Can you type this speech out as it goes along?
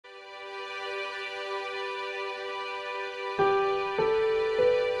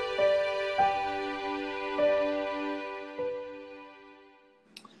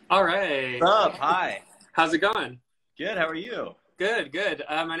All right. What's up? Hi. How's it going? Good. How are you? Good, good.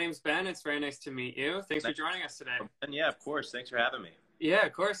 My name's Ben. It's very nice to meet you. Thanks for Nice. joining us today. And yeah, of course. Thanks for having me. Yeah,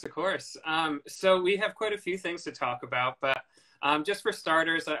 of course, of course. So we have quite a few things to talk about, but just for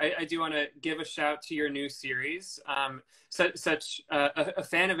starters, I do want to give a shout to your new series. Such a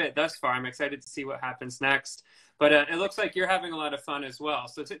fan of it thus far. I'm excited to see what happens next. But it looks like you're having a lot of fun as well.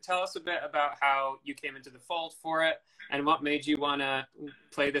 So tell us a bit about how you came into the fold for it and what made you want to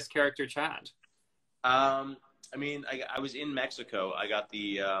play this character, Chad. I mean, I was in Mexico. I got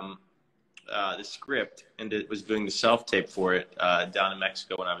the script and was doing the self-tape for it down in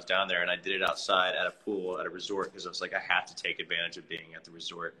Mexico when I was down there. And I did it outside at a pool at a resort because I was like, I have to take advantage of being at the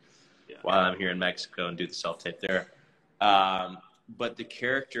resort while I'm here in Mexico and do the self-tape there. But the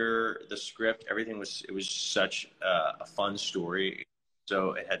character, the script, everything was such a fun story.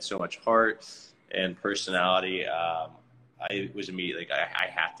 So it had so much heart and personality. I was immediately like, I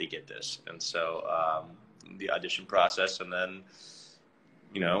have to get this. And so the audition process, and then,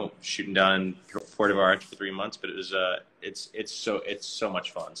 you know, shooting down in Port of Orange for 3 months. But it was it's so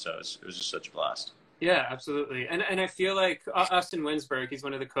much fun. So it was just such a blast. Yeah, absolutely. And I feel like Austin Winsberg, he's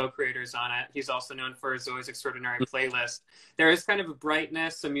one of the co-creators on it. He's also known for his Always Extraordinary playlist. There is kind of a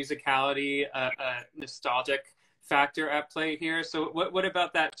brightness, a musicality, a nostalgic factor at play here. So what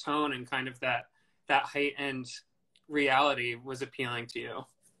about that tone and kind of that heightened reality was appealing to you?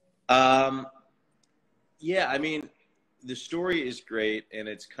 Yeah, I mean, the story is great, and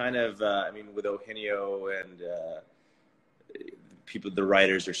it's kind of, I mean, with Eugenio and the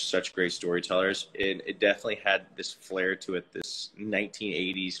writers are such great storytellers. It definitely had this flair to it, this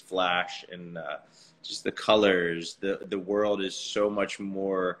 1980s flash, and just the colors. The world is so much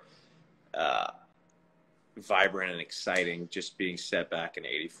more vibrant and exciting just being set back in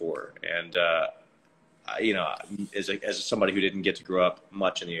 '84. And you know, as somebody who didn't get to grow up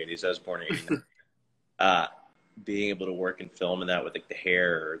much in the '80s, I was born in '89. Being able to work in film and that with like the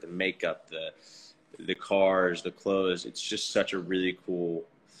hair, the makeup, the cars, the clothes, it's just such a really cool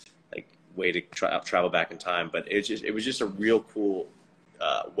like way to travel back in time. But it was just a real cool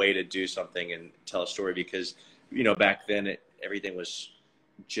way to do something and tell a story, because, you know, back then everything was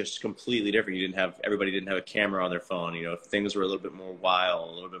just completely different. Everybody didn't have a camera on their phone. You know, things were a little bit more wild,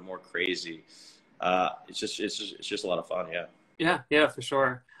 a little bit more crazy. It's just a lot of fun. Yeah, for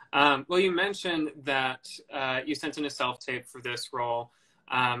sure. Well, you mentioned that you sent in a self-tape for this role.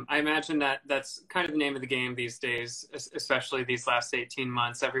 I imagine that's kind of the name of the game these days, especially these last 18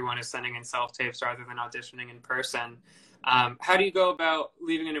 months. Everyone is sending in self-tapes rather than auditioning in person. How do you go about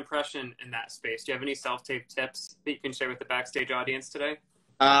leaving an impression in that space? Do you have any self-tape tips that you can share with the Backstage audience today?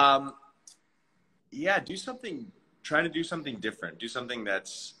 Yeah, try to do something different. Do something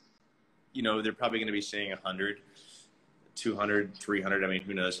that's, you know, they're probably going to be seeing 100, 200, 300. I mean,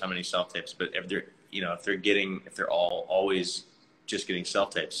 who knows how many self-tapes, but if they're always just getting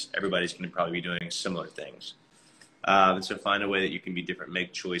self-tapes, everybody's going to probably be doing similar things. And so find a way that you can be different,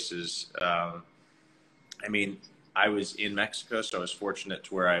 make choices. I mean, I was in Mexico, so I was fortunate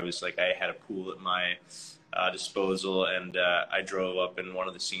to where I had a pool at my disposal, and I drove up in one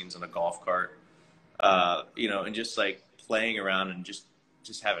of the scenes on a golf cart, you know, and just like playing around and just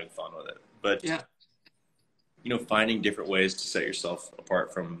having fun with it. But, yeah, you know, finding different ways to set yourself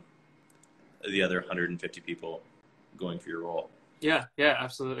apart from the other 150 people going for your role. Yeah,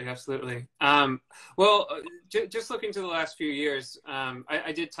 absolutely. Well, just looking to the last few years,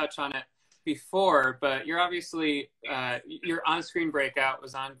 I did touch on it before, but you're obviously, your on-screen breakout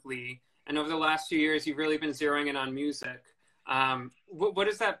was on Glee, and over the last few years, you've really been zeroing in on music. What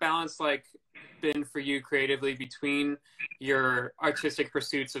has that balance like been for you creatively between your artistic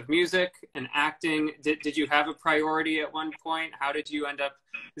pursuits of music and acting? Did you have a priority at one point? How did you end up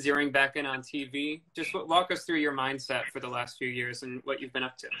zeroing back in on TV? Just walk us through your mindset for the last few years and what you've been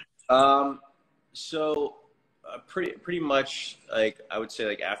up to. So pretty much, like, I would say,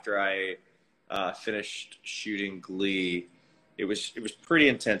 like, after I finished shooting Glee, it was pretty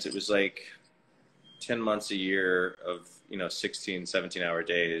intense. It was like 10 months a year of, you know, 16, 17-hour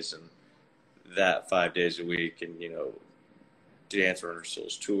days, and that 5 days a week, and, you know, dance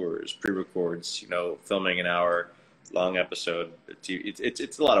rehearsals, tours, pre-records, you know, filming an hour-long episode.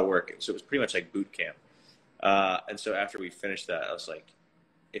 It's a lot of work. So it was pretty much like boot camp. And so after we finished that, I was like,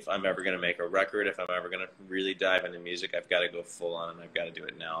 if I'm ever going to make a record, if I'm ever going to really dive into music, I've got to go full on, and I've got to do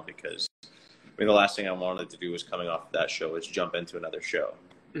it now, because, I mean, the last thing I wanted to do was coming off of that show was jump into another show.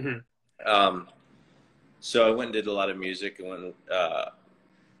 Mm-hmm. So I went and did a lot of music, and went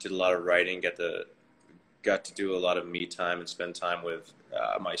did a lot of writing, got to do a lot of me time and spend time with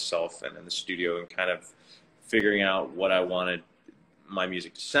myself and in the studio, and kind of figuring out what I wanted my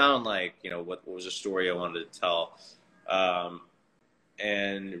music to sound like, you know, what was the story I wanted to tell,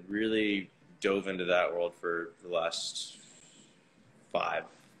 and really dove into that world for the last five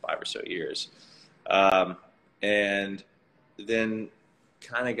or so years, and then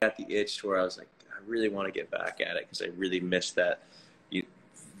kind of got the itch to where I was like, I really want to get back at it because I really miss that.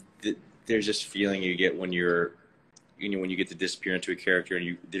 There's this feeling you get when you're, you know, when you get to disappear into a character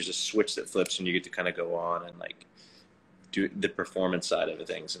and there's a switch that flips and you get to kind of go on and like do the performance side of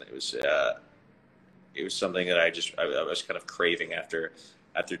things. And it was something that I was kind of craving after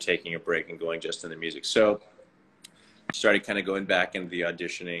taking a break and going just into music. So started kind of going back into the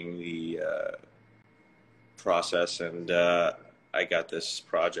auditioning, the process, and I got this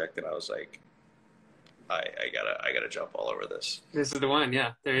project and I was like, I gotta jump all over this. This is the one.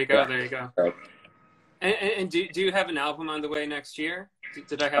 Yeah. There you go. Yeah. There you go. And do you have an album on the way next year?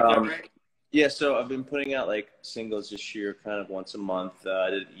 Did I have that right? Yeah, so I've been putting out like singles this year, kind of once a month. I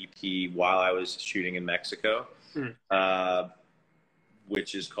did an EP while I was shooting in Mexico,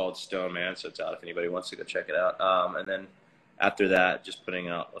 which is called Stone Man, so it's out if anybody wants to go check it out. And then after that, just putting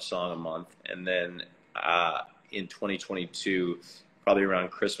out a song a month. And then in 2022, probably around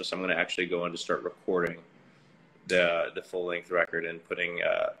Christmas, I'm going to actually go in to start recording the full-length record and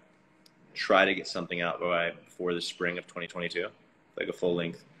try to get something out before the spring of 2022, like a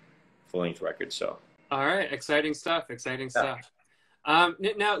full-length record. So all right, exciting stuff. Now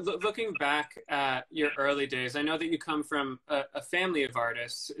looking back at your early days, I know that you come from a family of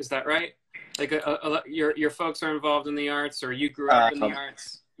artists. Is that right? Like your folks are involved in the arts, or you grew up in the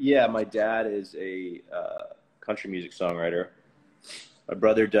arts? Yeah, my dad is a country music songwriter. My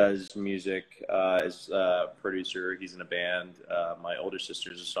brother does music as a producer. He's in a band. My older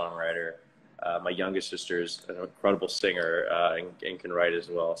sister is a songwriter. My youngest sister is an incredible singer and can write as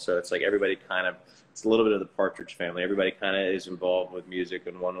well. So it's like everybody kind of, it's a little bit of the Partridge Family. Everybody kind of is involved with music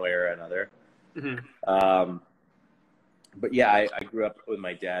in one way or another. Mm-hmm. But yeah, I grew up with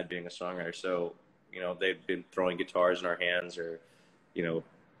my dad being a songwriter. So, you know, they've been throwing guitars in our hands or, you know,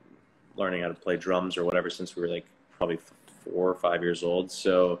 learning how to play drums or whatever since we were like probably 4 or 5 years old.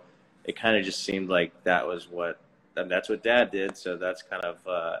 So it kind of just seemed like that's what Dad did. So that's kind of,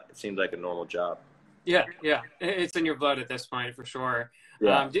 it seemed like a normal job. Yeah. It's in your blood at this point for sure.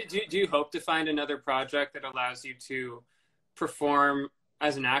 Yeah. Do you hope to find another project that allows you to perform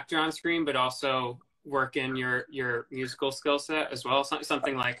as an actor on screen, but also work in your musical skill set as well?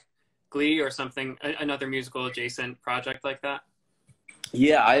 Something like Glee or another musical adjacent project like that?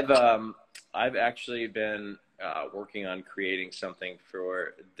 Yeah, I've actually been working on creating something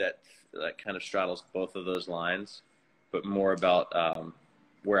for that kind of straddles both of those lines, but more about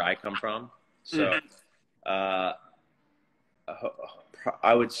where I come from. So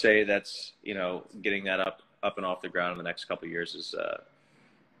I would say that's, you know, getting that up and off the ground in the next couple of years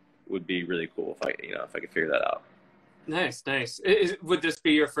would be really cool if I could figure that out. Nice. Would this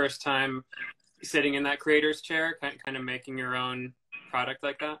be your first time sitting in that creator's chair, kind of making your own product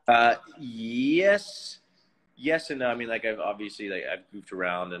like that? Yes and no. I mean, like I've goofed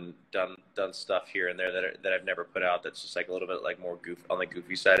around and done stuff here and there that I've never put out. That's just like a little bit like more on the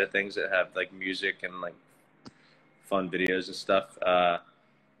goofy side of things that have like music and like fun videos and stuff.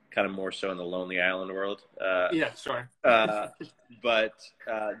 Kind of more so in the Lonely Island world. Yeah, sure. But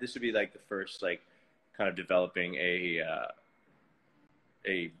this would be like the first like kind of developing a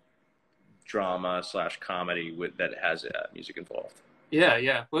drama / comedy that has music involved.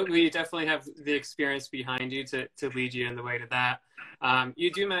 Yeah. Well, you definitely have the experience behind you to lead you in the way to that.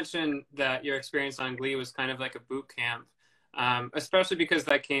 You do mention that your experience on Glee was kind of like a boot camp, especially because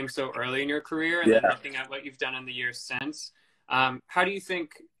that came so early in your career, and then looking at what you've done in the years since. How do you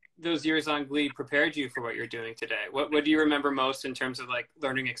think those years on Glee prepared you for what you're doing today? What do you remember most in terms of like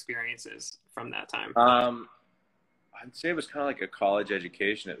learning experiences from that time? I'd say it was kind of like a college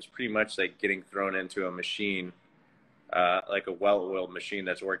education. It was pretty much like getting thrown into a machine, like a well-oiled machine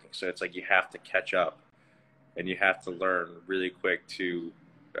that's working. So it's like you have to catch up and you have to learn really quick to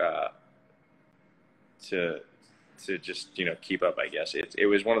just, you know, keep up, I guess. It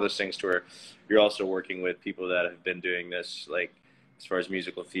was one of those things to where you're also working with people that have been doing this, like as far as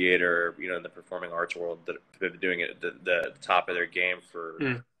musical theater, you know, in the performing arts world, that have been doing it at the top of their game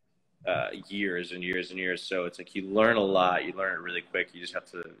for years and years and years. So it's like you learn a lot, you learn it really quick. You just have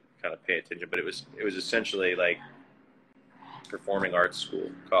to kind of pay attention. But it was essentially like performing arts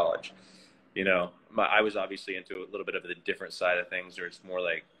school, college. You know, I was obviously into a little bit of the different side of things, where it's more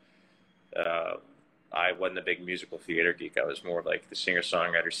like I wasn't a big musical theater geek. I was more of like the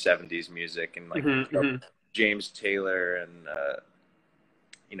singer-songwriter 70s music and like James Taylor and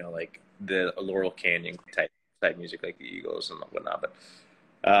you know, like the Laurel Canyon type type music like the Eagles and whatnot.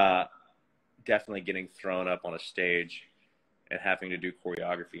 But definitely getting thrown up on a stage and having to do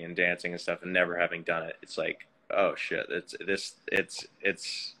choreography and dancing and stuff and never having done it, it's like, oh shit, it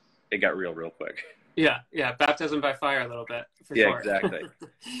got real quick. Yeah, baptism by fire a little bit, for yeah, sure. Exactly.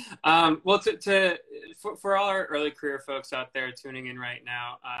 Well, for all our early career folks out there tuning in right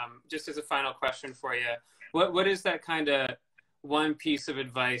now, just as a final question for you, what is that kind of one piece of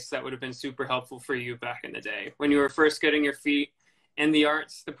advice that would have been super helpful for you back in the day when you were first getting your feet in the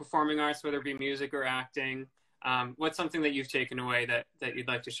arts, the performing arts, whether it be music or acting? What's something that you've taken away that you'd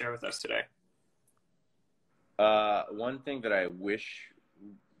like to share with us today? One thing that I wish,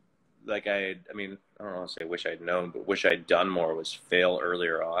 like I don't want to say wish I'd known, but wish I'd done more was fail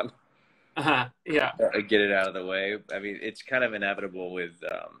earlier on. Yeah. Get it out of the way. I mean, it's kind of inevitable with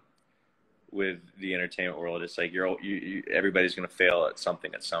the entertainment world. It's like everybody's going to fail at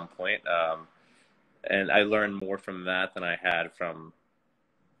something at some point. And I learned more from that than I had from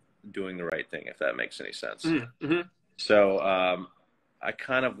doing the right thing, if that makes any sense. Mm-hmm. So I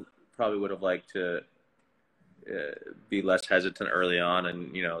kind of probably would have liked to be less hesitant early on,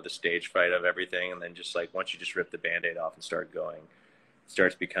 and the stage fright of everything, and then just like once you just rip the Band-Aid off and start going, it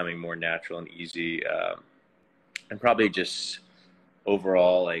starts becoming more natural and easy. And probably just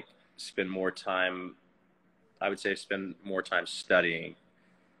overall like spend more time studying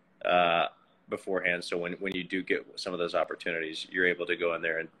beforehand, so when you do get some of those opportunities, you're able to go in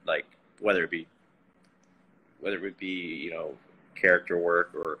there and, like, whether it be character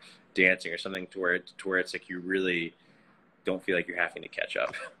work or dancing or something, to where it's like you really don't feel like you're having to catch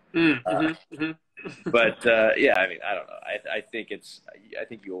up. But yeah, I mean, I don't know. I think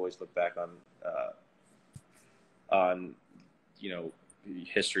you always look back on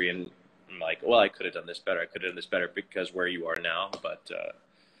history and like, well, I could have done this better. Because where you are now. But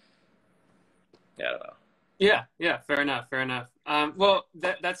yeah, I don't know. Yeah. Fair enough. Well,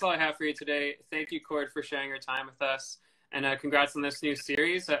 that's all I have for you today. Thank you, Chord, for sharing your time with us. And congrats on this new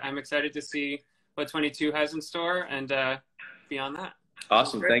series. I'm excited to see what 22 has in store and beyond that.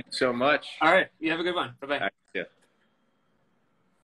 Awesome. Thank you so much. All right. You have a good one. Bye-bye.